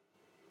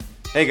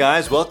Hey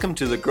guys, welcome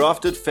to the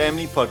Grafted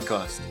Family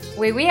Podcast.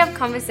 Where we have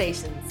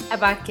conversations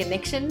about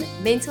connection,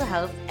 mental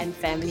health, and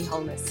family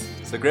wholeness.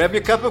 So grab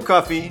your cup of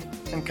coffee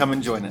and come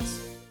and join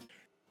us.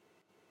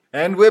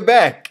 And we're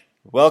back.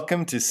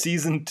 Welcome to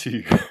season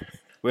 2.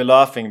 We're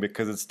laughing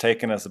because it's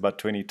taken us about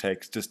 20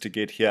 takes just to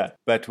get here.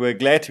 But we're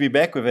glad to be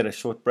back. We've had a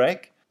short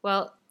break.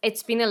 Well,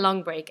 it's been a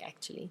long break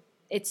actually.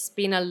 It's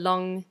been a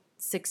long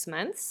 6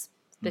 months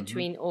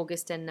between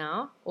August and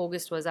now.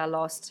 August was our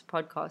last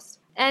podcast.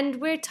 And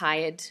we're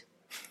tired.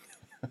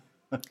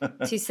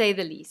 To say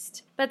the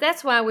least. But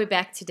that's why we're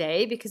back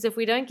today, because if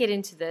we don't get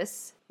into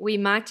this, we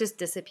might just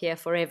disappear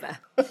forever.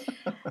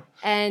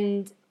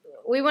 And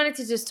we wanted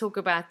to just talk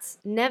about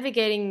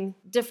navigating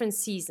different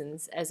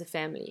seasons as a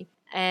family.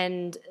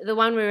 And the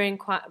one we're in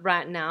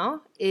right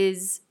now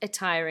is a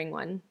tiring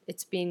one.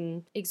 It's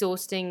been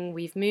exhausting.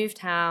 We've moved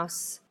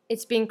house.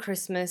 It's been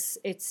Christmas.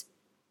 It's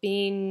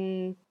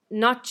been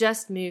not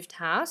just moved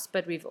house,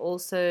 but we've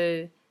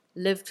also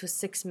lived for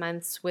 6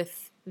 months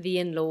with the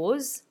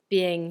in-laws,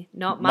 being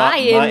not my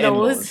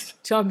in-laws,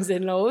 Tom's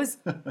in-laws.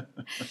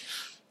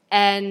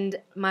 And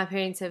my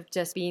parents have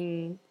just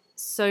been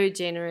so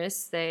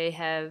generous. They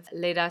have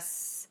let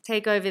us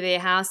take over their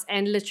house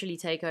and literally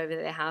take over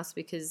their house,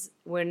 because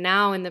we're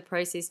now in the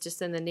process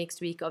just in the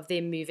next week of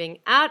them moving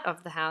out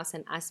of the house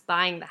and us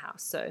buying the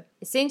house. So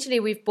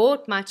essentially we've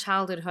bought my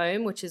childhood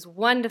home, which is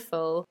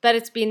wonderful, but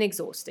it's been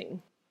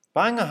exhausting.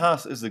 Buying a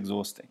house is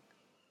exhausting.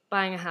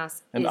 Buying a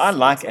house and is I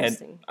like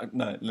exhausting.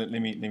 let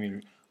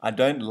me. I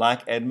don't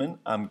like admin.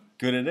 I'm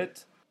good at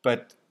it,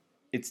 but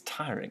it's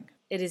tiring.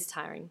 It is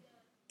tiring.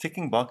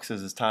 Ticking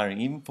boxes is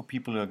tiring, even for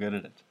people who are good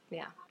at it.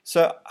 Yeah.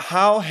 So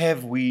how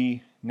have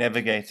we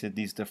navigated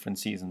these different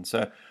seasons?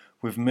 So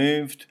we've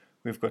moved,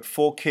 we've got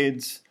 4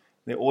 kids,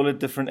 they're all at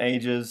different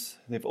ages,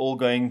 they're all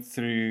going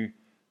through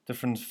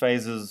different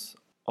phases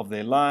of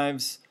their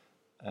lives.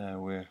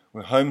 We're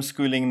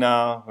homeschooling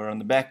now, we're on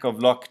the back of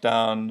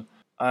lockdown,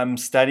 I'm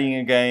studying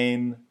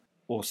again,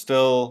 or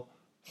still,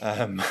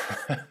 we're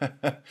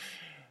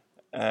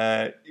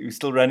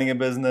still running a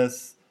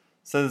business.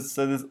 So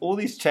there's all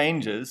these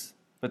changes,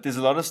 but there's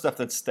a lot of stuff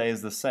that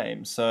stays the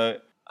same. So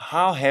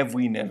how have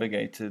we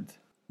navigated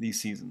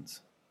these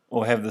seasons?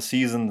 Or have the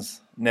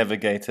seasons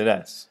navigated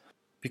us?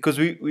 Because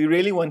we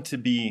really want to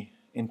be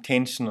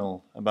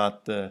intentional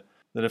about the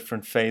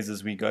different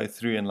phases we go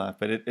through in life.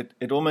 But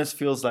it almost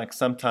feels like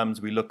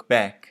sometimes we look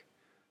back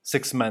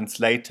 6 months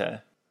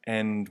later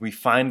and we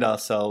find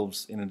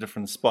ourselves in a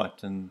different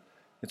spot. And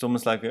it's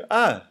almost like,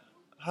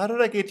 how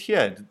did I get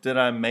here? Did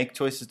I make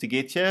choices to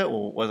get here?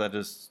 Or was I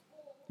just,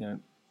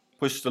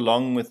 pushed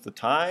along with the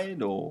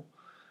tide? Or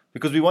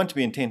because we want to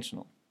be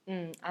intentional.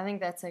 I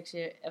think that's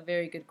actually a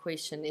very good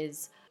question,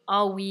 is,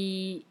 are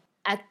we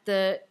at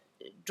the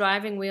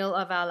driving wheel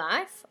of our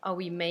life? Are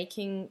we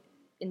making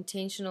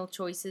intentional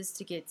choices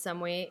to get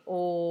somewhere?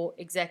 Or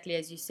exactly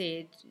as you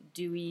said,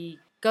 do we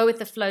go with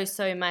the flow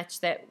so much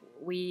that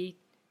we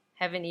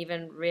haven't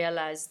even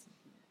realized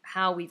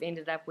how we've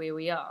ended up where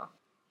we are?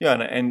 Yeah,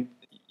 and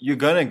you're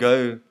going to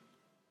go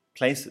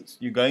places.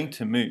 You're going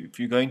to move.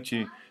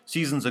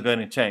 Seasons are going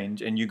to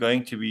change, and you're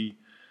going to be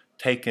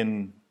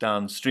taken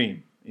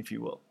downstream, if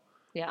you will.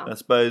 Yeah. I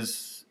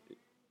suppose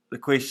the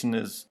question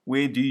is,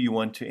 where do you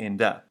want to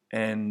end up?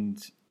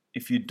 And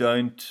if you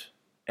don't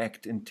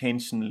act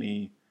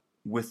intentionally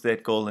with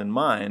that goal in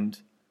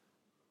mind,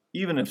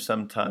 even if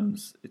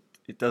sometimes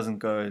it doesn't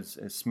go as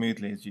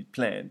smoothly as you'd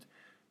planned,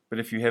 but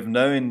if you have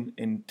no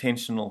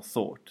intentional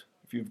thought,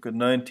 if you've got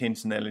no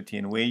intentionality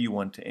in where you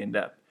want to end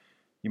up,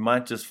 you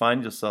might just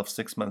find yourself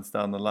 6 months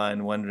down the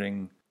line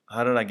wondering,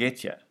 how did I get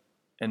here?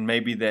 And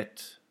maybe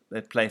that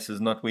place is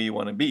not where you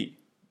want to be.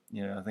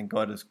 I think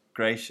God is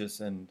gracious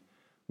and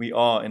we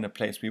are in a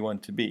place we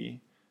want to be.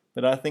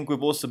 But I think we've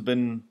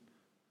been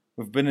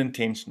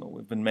intentional.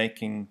 We've been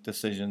making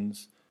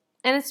decisions.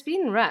 And it's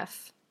been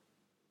rough.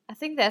 I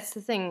think that's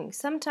the thing.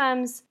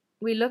 Sometimes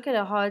we look at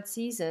a hard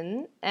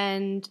season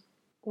and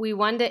we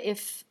wonder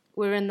if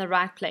we're in the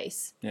right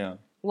place. Yeah.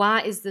 Why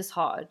is this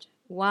hard?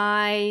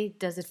 Why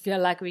does it feel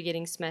like we're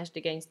getting smashed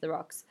against the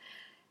rocks?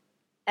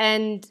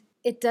 And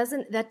that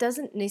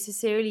doesn't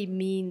necessarily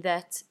mean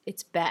that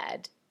it's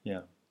bad.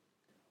 Yeah.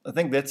 I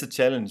think that's a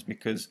challenge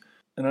because,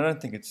 and I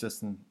don't think it's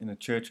just in a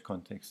church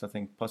context, I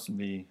think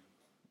possibly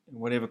in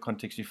whatever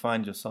context you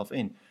find yourself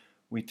in,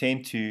 we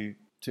tend to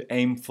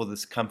aim for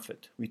this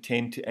comfort. We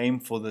tend to aim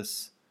for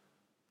this,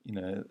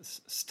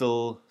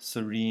 still,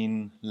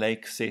 serene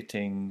lake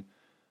setting.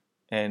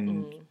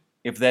 And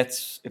if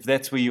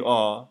that's where you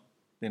are,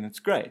 then it's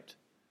great.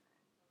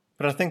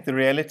 But I think the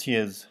reality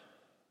is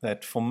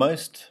that for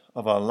most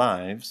of our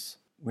lives,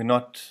 we're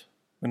not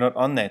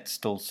on that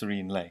still,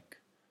 serene lake.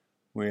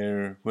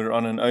 We're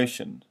on an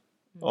ocean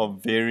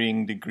of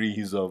varying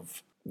degrees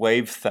of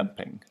wave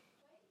thumping.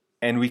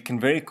 And we can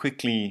very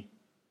quickly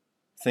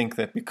think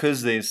that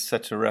because there's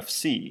such a rough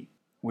sea,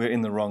 we're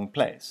in the wrong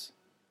place.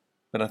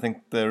 But I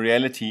think the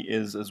reality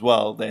is as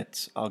well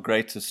that our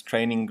greatest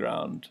training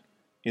ground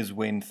is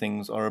when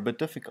things are a bit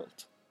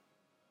difficult.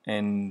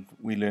 and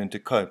we learn to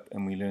cope,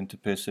 and we learn to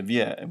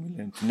persevere, and we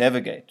learn to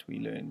navigate. We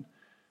learn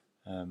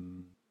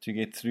to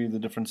get through the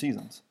different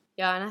seasons.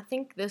 Yeah, and I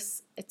think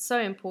it's so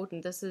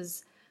important. This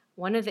is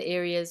one of the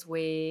areas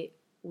where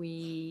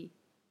we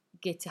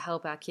get to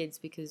help our kids,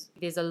 because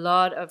there's a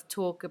lot of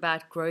talk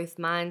about growth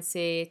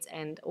mindset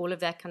and all of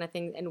that kind of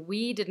thing. And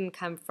we didn't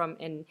come from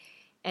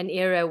an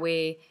era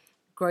where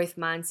growth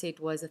mindset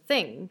was a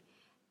thing.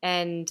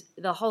 And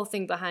the whole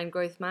thing behind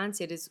growth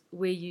mindset is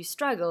where you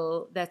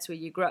struggle, that's where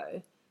you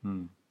grow.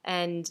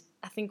 And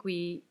I think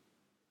we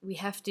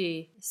have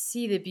to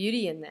see the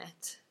beauty in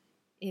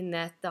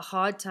that the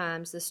hard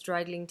times, the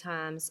struggling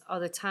times are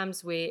the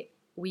times where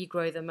we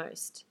grow the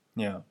most.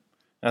 Yeah.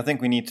 I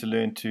think we need to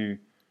learn to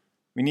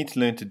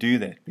do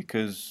that,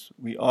 because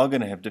we are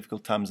going to have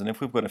difficult times, and if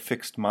we've got a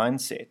fixed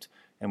mindset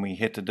and we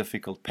hit a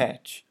difficult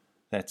patch,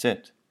 that's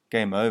it.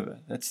 Game over.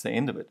 That's the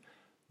end of it.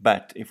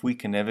 But if we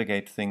can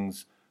navigate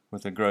things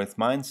with a growth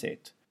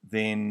mindset,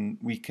 then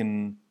we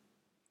can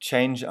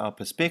change our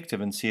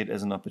perspective and see it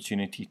as an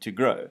opportunity to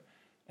grow.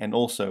 And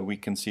also we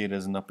can see it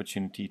as an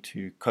opportunity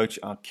to coach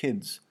our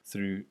kids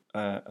through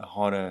a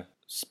harder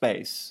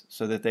space,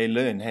 so that they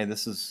learn, hey,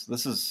 this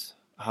is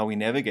how we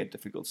navigate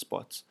difficult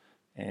spots.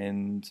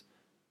 And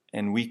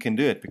we can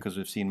do it because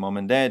we've seen mom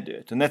and dad do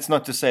it. And that's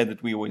not to say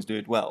that we always do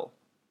it well.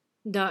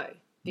 No,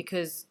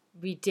 because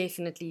we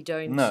definitely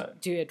don't No.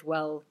 do it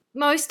well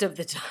most of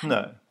the time.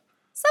 No.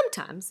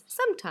 Sometimes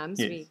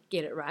Yes. we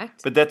get it right.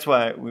 But that's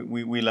why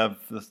we love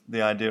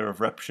the idea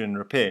of rupture and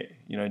repair.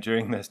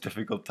 During those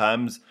difficult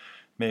times,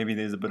 maybe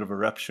there's a bit of a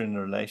rupture in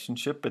a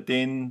relationship, but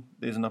then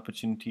there's an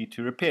opportunity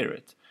to repair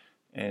it.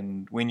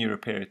 And when you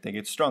repair it, they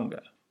get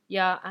stronger.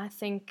 Yeah, I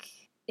think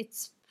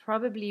it's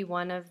probably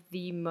one of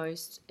the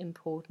most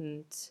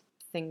important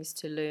things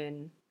to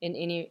learn in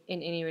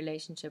any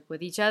relationship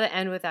with each other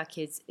and with our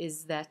kids,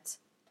 is that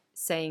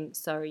saying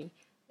sorry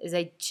is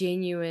a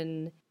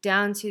genuine,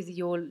 down to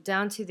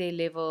their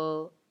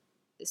level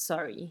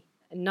sorry.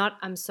 Not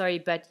I'm sorry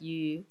but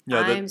you. Yeah,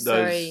 I'm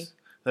sorry.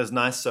 Those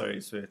nice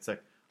sorries where it's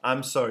like,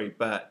 I'm sorry,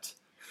 but.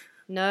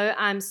 No,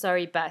 I'm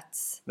sorry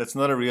but. That's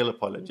not a real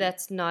apology.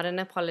 That's not an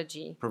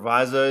apology.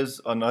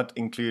 Provisos are not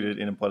included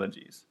in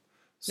apologies.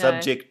 No.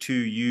 Subject to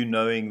you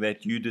knowing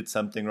that you did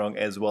something wrong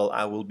as well,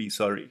 I will be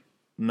sorry.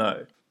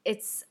 No.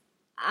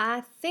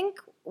 I think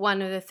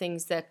one of the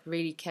things that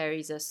really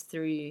carries us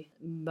through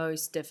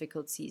most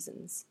difficult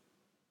seasons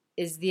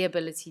is the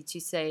ability to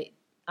say,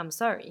 I'm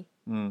sorry.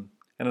 And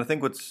I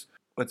think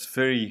what's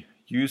very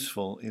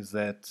useful is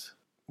that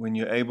when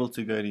you're able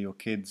to go to your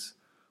kids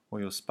or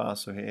your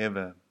spouse or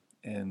whoever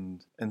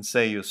and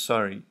say you're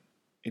sorry,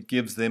 it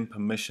gives them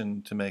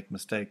permission to make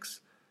mistakes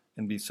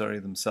and be sorry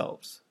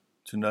themselves,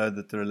 to know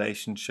that the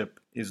relationship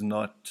is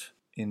not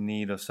in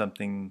need of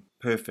something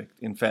perfect,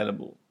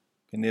 infallible,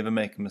 can never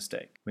make a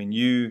mistake. When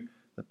you,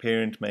 the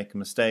parent, make a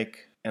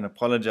mistake and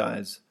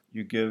apologize,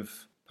 you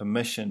give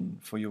permission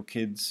for your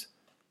kids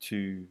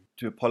to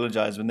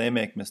apologize when they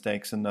make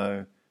mistakes and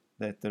know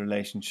that the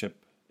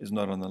relationship is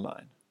not on the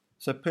line.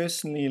 So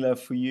personally, love,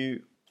 for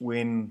you,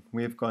 when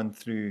we've gone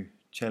through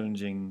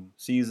challenging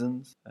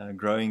seasons,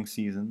 growing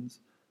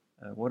seasons,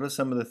 what are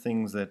some of the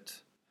things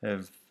that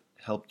have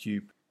helped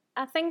you?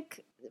 I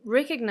think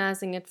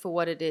recognizing it for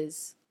what it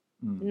is,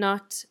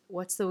 not,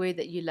 what's the word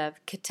that you love,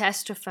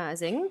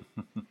 catastrophizing,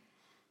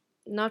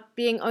 not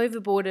being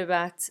overboard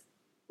about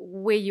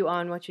where you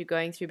are and what you're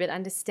going through, but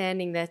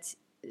understanding that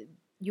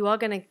you are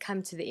going to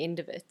come to the end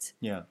of it.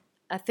 Yeah.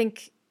 I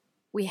think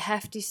we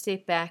have to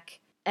step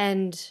back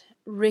and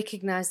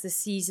recognize the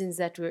seasons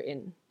that we're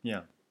in.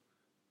 Yeah.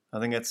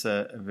 I think that's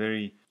a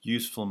very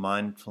useful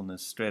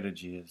mindfulness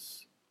strategy,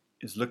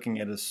 is looking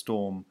at a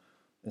storm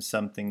as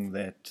something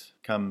that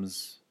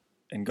comes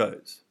and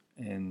goes.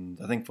 And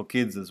I think for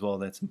kids as well,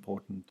 that's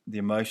important. The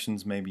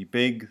emotions may be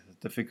big,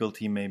 the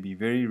difficulty may be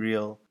very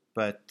real,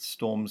 but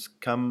storms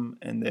come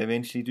and they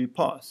eventually do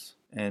pass.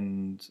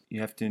 And you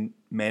have to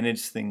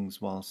manage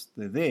things whilst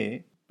they're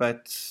there,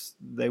 but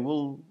they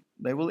will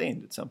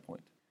end at some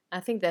point. I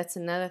think that's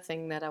another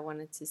thing that I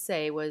wanted to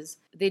say, was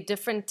there are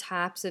different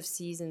types of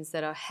seasons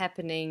that are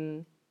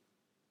happening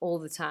all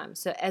the time.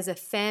 So as a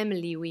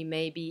family, we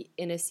may be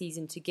in a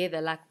season together.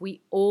 Like,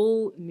 we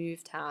all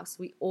moved house.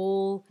 We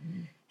all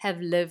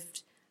have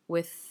lived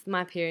with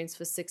my parents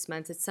for 6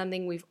 months. It's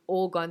something we've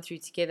all gone through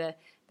together.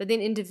 But then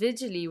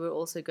individually, we're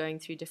also going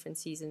through different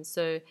seasons.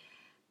 So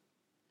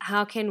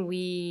how can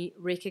we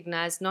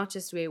recognize not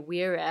just where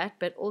we're at,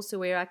 but also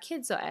where our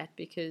kids are at?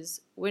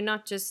 Because we're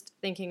not just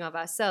thinking of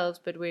ourselves,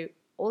 but we're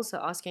also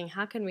asking,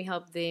 how can we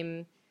help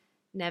them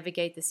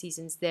navigate the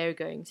seasons they're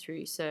going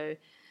through? So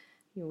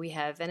we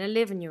have an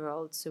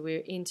 11-year-old, so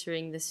we're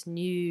entering this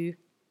new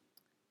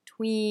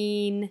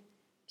tween,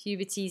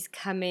 puberty's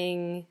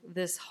coming,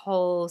 this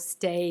whole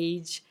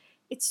stage.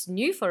 It's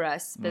new for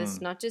us, but it's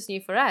not just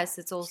new for us,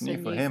 it's also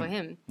new for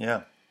him.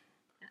 Yeah.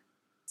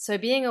 So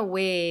being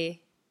aware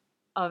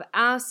of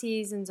our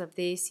seasons, of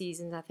their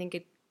seasons, I think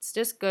it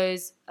just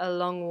goes a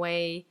long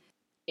way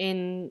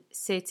in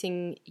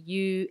setting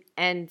you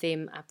and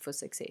them up for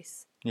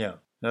success. Yeah.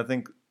 And I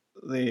think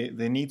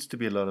there needs to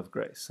be a lot of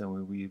grace. So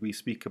we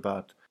speak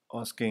about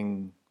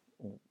asking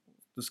or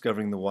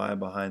discovering the why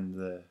behind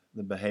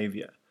the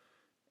behavior.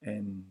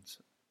 And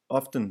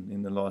often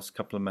in the last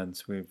couple of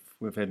months,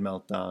 we've had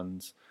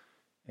meltdowns,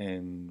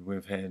 and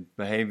we've had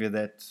behavior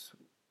that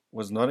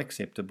was not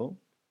acceptable,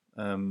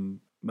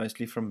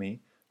 mostly from me.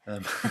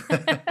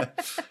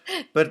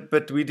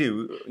 But we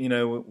do,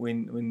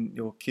 when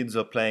your kids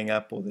are playing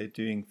up or they're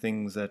doing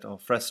things that are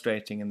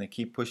frustrating and they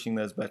keep pushing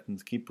those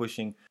buttons, keep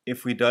pushing.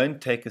 If we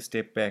don't take a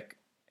step back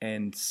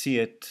and see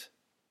it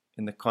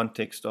in the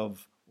context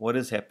of what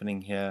is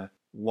happening here,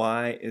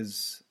 why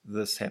is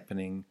this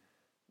happening,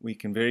 we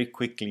can very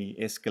quickly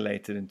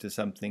escalate it into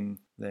something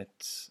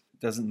that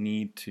doesn't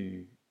need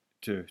to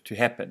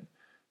happen.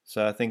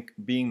 So I think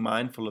being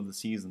mindful of the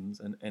seasons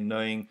and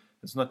knowing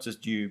it's not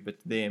just you, but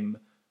them,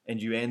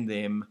 and you and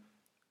them,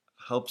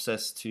 helps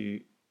us to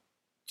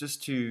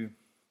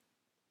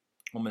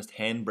almost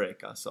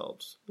handbrake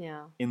ourselves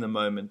in the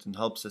moment, and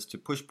helps us to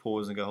push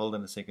pause and go, hold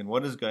on a second,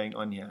 what is going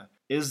on here?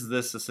 Is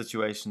this a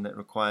situation that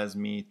requires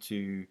me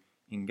to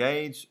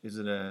engage? Is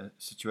it a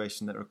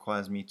situation that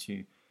requires me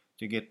to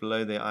get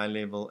below their eye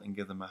level and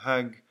give them a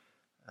hug?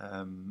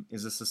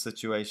 Is this a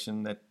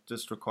situation that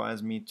just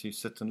requires me to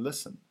sit and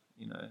listen?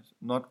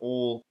 Not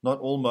all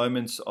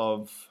moments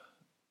of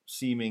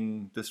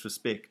seeming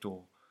disrespect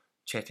or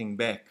chatting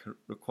back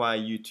require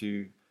you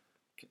to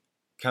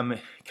come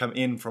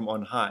in from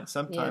on high.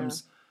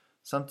 Sometimes,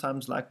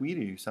 like we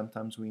do,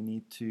 sometimes we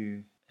need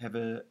to have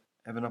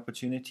an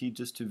opportunity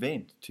just to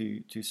vent,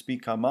 to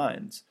speak our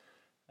minds,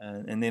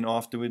 and then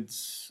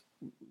afterwards,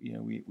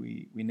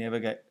 we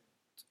navigate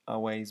our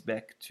ways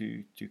back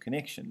to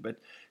connection. But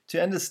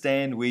to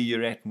understand where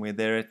you're at and where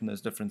they're at in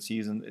those different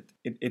seasons,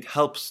 it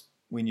helps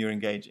when you're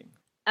engaging.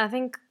 I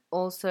think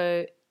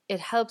also it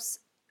helps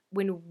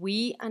when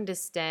we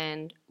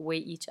understand where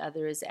each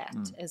other is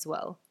at as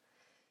well.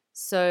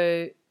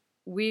 So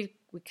we're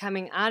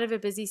coming out of a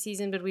busy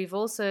season, but we've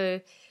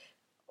also,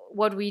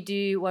 what we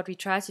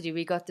try to do,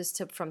 we got this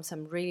tip from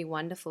some really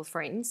wonderful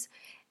friends,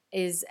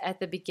 is at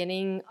the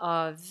beginning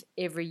of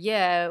every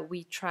year,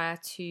 we try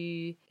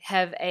to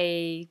have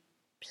a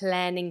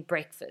planning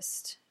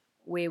breakfast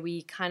where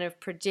we kind of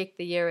project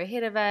the year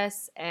ahead of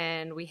us,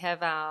 and we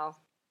have our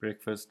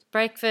breakfast,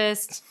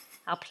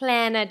 our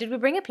planner. Did we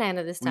bring a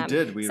planner this time?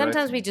 We did.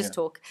 Sometimes we just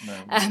talk.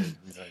 No,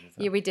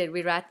 we did.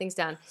 We write things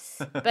down.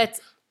 But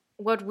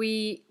what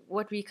we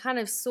kind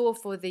of saw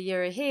for the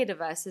year ahead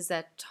of us is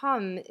that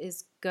Tom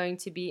is going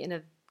to be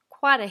in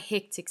quite a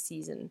hectic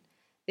season.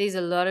 There's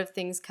a lot of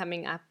things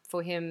coming up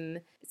for him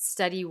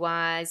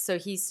study-wise. So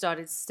he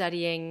started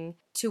studying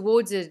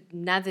towards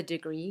another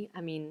degree.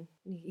 I mean,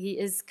 he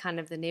is kind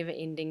of the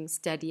never-ending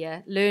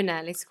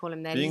learner, let's call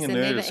him that. Being a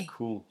nerd is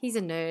cool. He's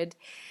a nerd.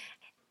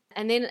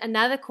 And then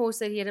another course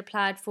that he had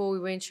applied for, we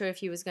weren't sure if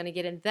he was going to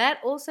get in. That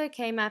also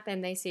came up,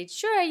 and they said,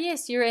 sure,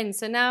 yes, you're in.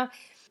 So now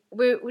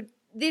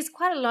there's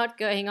quite a lot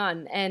going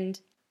on, and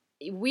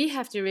we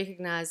have to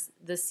recognize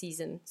this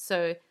season.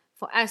 So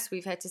for us,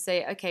 we've had to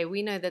say, okay,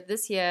 we know that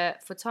this year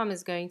for Tom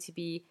is going to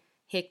be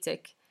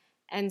hectic.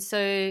 And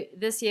so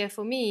this year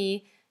for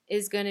me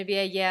is going to be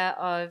a year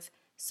of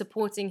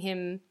supporting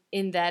him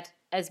in that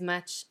as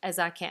much as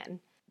I can.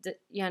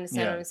 You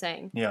understand what I'm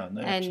saying? Yeah,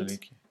 no,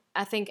 absolutely.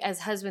 I think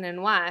as husband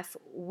and wife,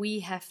 we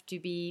have to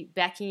be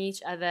backing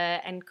each other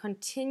and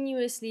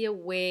continuously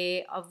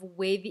aware of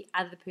where the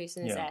other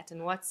person is at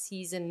and what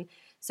season.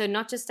 So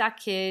not just our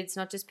kids,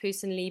 not just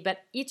personally, but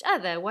each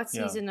other. What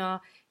season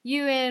are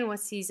you in? What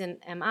season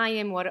am I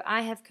in? What do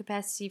I have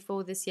capacity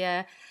for this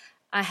year?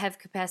 I have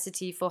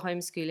capacity for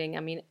homeschooling. I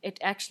mean, it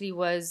actually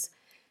was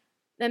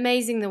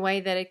amazing the way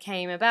that it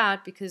came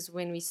about, because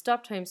when we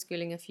stopped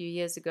homeschooling a few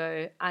years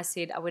ago, I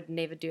said I would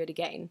never do it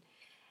again.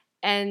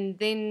 And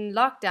then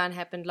lockdown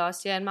happened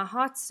last year, and my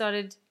heart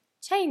started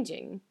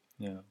changing.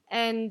 Yeah.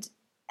 And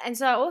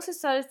so I also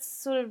started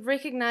sort of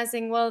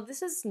recognizing, well,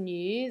 this is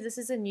new. This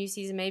is a new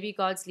season. Maybe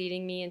God's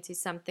leading me into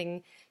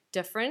something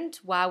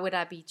different. Why would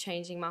I be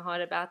changing my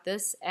heart about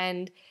this?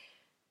 And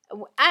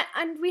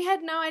we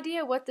had no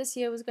idea what this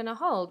year was going to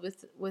hold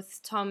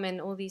with Tom and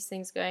all these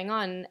things going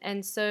on.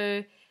 And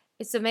so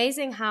it's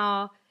amazing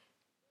how,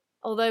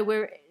 although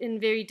we're in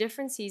very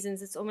different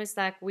seasons, it's almost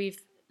like we've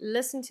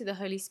listened to the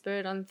Holy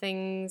Spirit on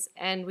things,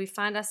 and we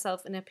find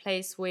ourselves in a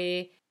place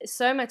where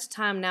so much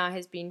time now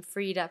has been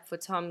freed up for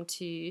Tom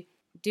to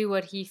do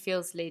what he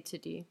feels led to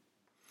do.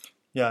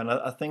 Yeah, and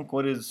I think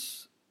what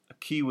is a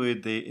key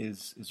word there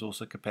is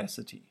also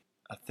capacity.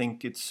 I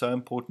think it's so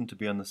important to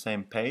be on the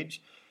same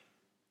page,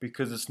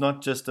 because it's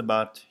not just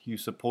about you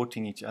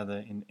supporting each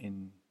other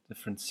in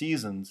different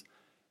seasons.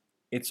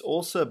 It's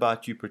also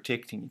about you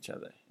protecting each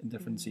other in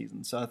different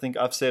seasons. So I think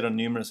I've said on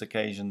numerous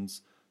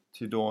occasions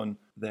to Dawn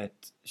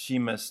that she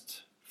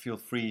must feel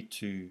free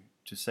to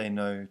say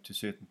no to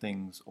certain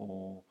things,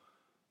 or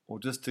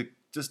just to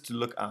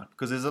look out,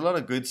 because there's a lot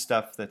of good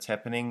stuff that's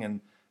happening,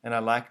 and I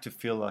like to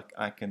feel like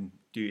I can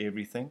do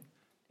everything,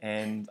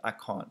 and I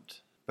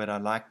can't, but I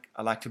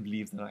like to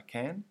believe that I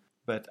can,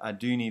 but I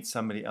do need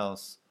somebody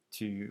else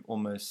to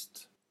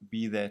almost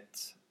be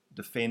that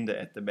defender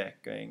at the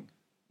back going,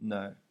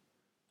 no,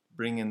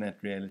 bring in that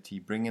reality,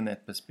 bring in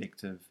that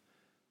perspective.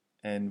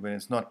 And when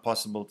it's not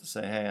possible to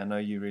say, hey, I know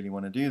you really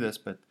want to do this,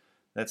 but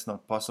that's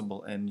not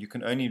possible. And you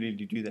can only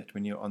really do that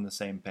when you're on the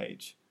same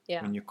page,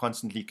 when you're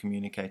constantly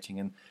communicating.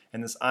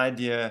 And this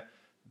idea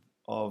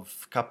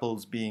of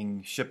couples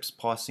being ships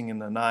passing in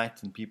the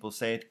night, and people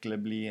say it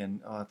glibly,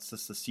 and it's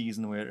just the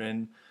season we're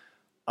in.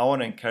 I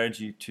want to encourage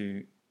you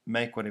to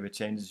make whatever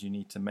changes you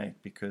need to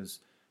make, because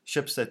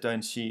ships that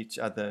don't see each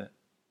other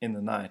in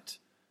the night,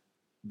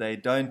 they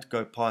don't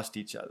go past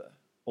each other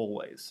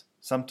always.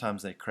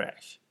 Sometimes they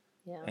crash.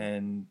 Yeah.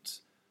 And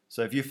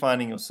so if you're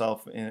finding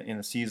yourself in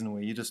a season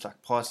where you're just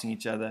like passing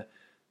each other,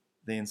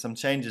 then some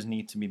changes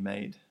need to be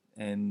made.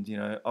 And,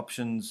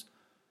 options,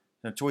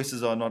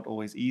 choices are not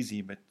always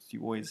easy, but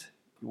you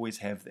always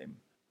have them.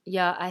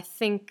 Yeah, I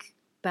think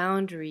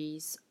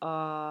boundaries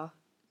are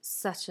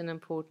such an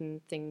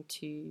important thing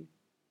to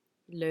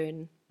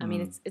learn. I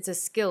mean, it's a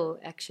skill,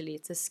 actually.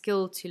 It's a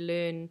skill to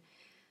learn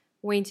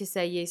when to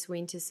say yes,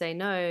 when to say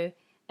no.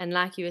 And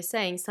like you were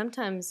saying,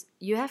 sometimes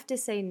you have to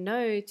say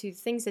no to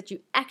things that you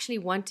actually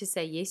want to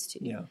say yes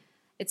to. Yeah.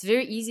 It's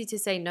very easy to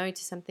say no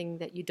to something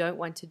that you don't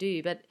want to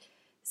do, but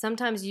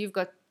sometimes you've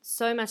got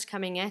so much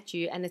coming at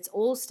you, and it's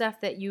all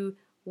stuff that you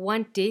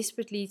want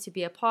desperately to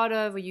be a part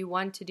of, or you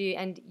want to do,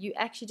 and you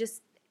actually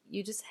just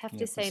have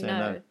to say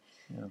no.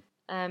 Yeah.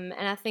 And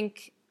I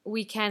think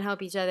we can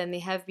help each other, and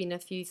there have been a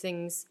few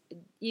things,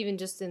 even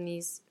just in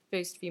these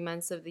first few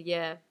months of the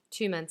year,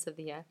 2 months of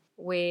the year,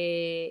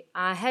 where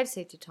I have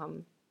said to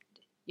Tom,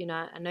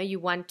 I know you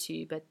want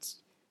to, but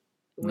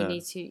we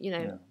need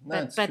to,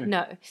 but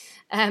no.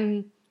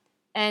 And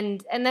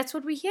that's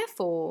what we're here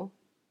for.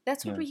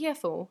 That's what we're here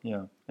for.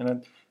 Yeah.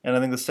 And I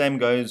think the same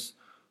goes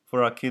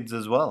for our kids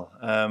as well.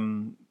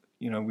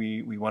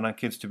 We want our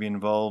kids to be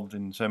involved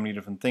in so many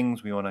different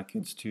things. We want our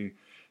kids to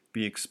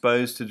be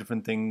exposed to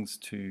different things,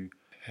 to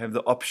have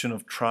the option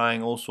of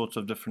trying all sorts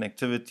of different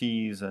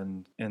activities,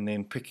 and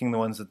then picking the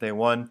ones that they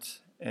want.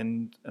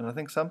 And I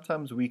think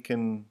sometimes we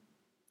can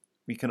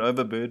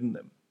overburden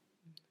them,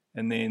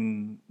 and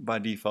then by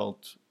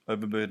default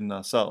overburden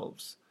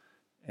ourselves,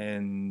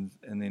 and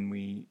then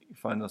we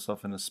find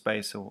ourselves in a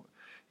space or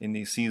in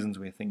these seasons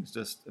where things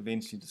just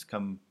eventually just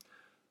come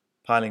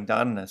piling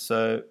down on us.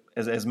 So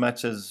as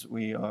much as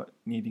we are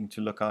needing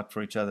to look out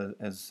for each other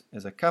as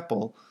a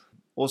couple,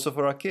 also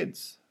for our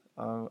kids.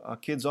 Our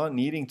kids aren't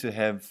needing to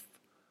have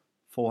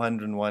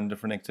 401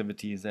 different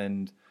activities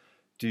and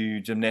do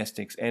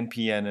gymnastics and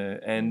piano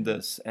and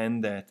this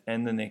and that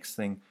and the next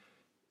thing.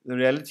 The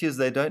reality is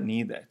they don't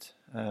need that.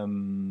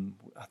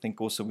 I think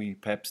also we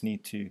perhaps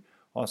need to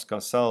ask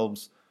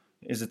ourselves,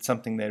 is it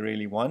something they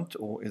really want,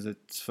 or is it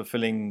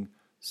fulfilling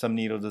some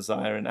need or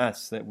desire in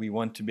us that we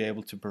want to be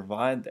able to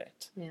provide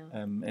that? Yeah.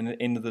 And at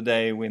the end of the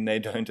day, when they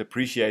don't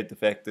appreciate the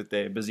fact that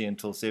they're busy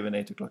until 7,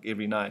 8 o'clock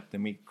every night,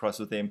 then we cross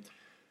with them.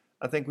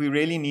 I think we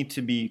really need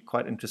to be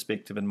quite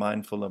introspective and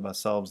mindful of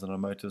ourselves and our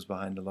motives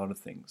behind a lot of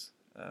things.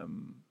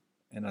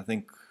 And I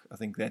think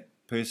that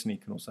personally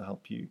can also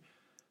help you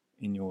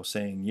in your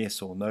saying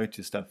yes or no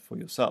to stuff for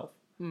yourself.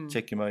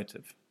 Check your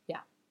motive.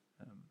 Yeah.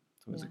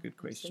 It's always a good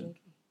question.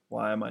 Absolutely.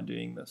 Why am I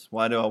doing this?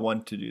 Why do I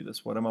want to do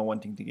this? What am I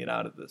wanting to get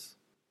out of this?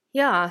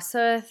 Yeah,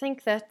 so I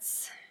think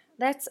that's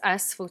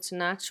us for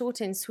tonight,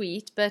 short and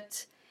sweet,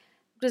 but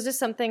it was just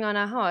something on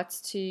our hearts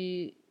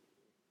to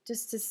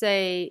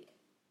say,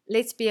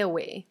 let's be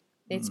aware.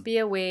 Let's be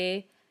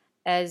aware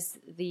as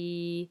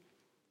the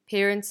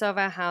parents of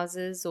our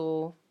houses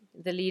or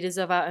the leaders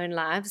of our own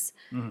lives,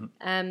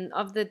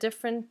 of the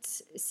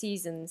different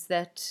seasons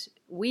that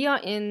we are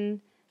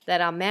in, that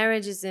our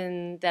marriage is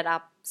in, that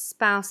our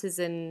spouse is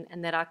in,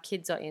 and that our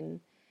kids are in,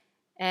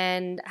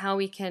 and how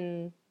we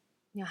can,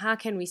 how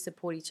can we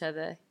support each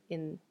other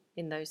in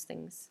those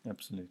things.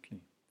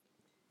 Absolutely.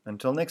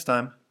 Until next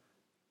time,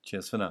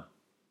 cheers for now.